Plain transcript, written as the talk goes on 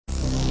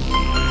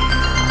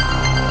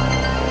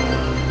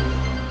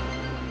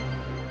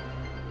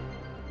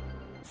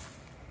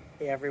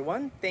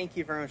everyone, thank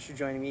you very much for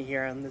joining me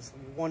here on this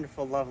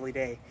wonderful, lovely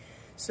day.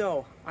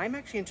 So I'm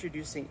actually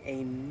introducing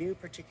a new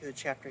particular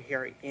chapter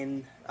here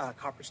in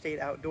Copper State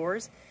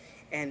Outdoors,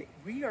 and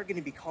we are going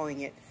to be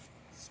calling it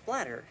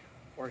Splatter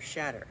or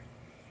Shatter.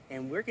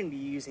 And we're going to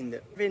be using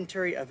the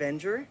inventory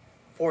Avenger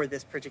for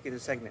this particular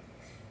segment.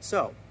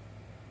 So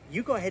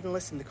you go ahead and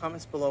list in the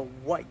comments below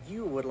what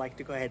you would like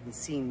to go ahead and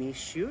see me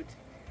shoot,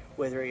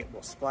 whether it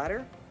will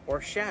splatter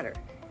or shatter.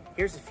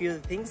 Here's a few of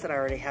the things that I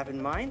already have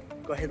in mind.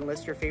 Go ahead and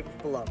list your favorites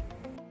below.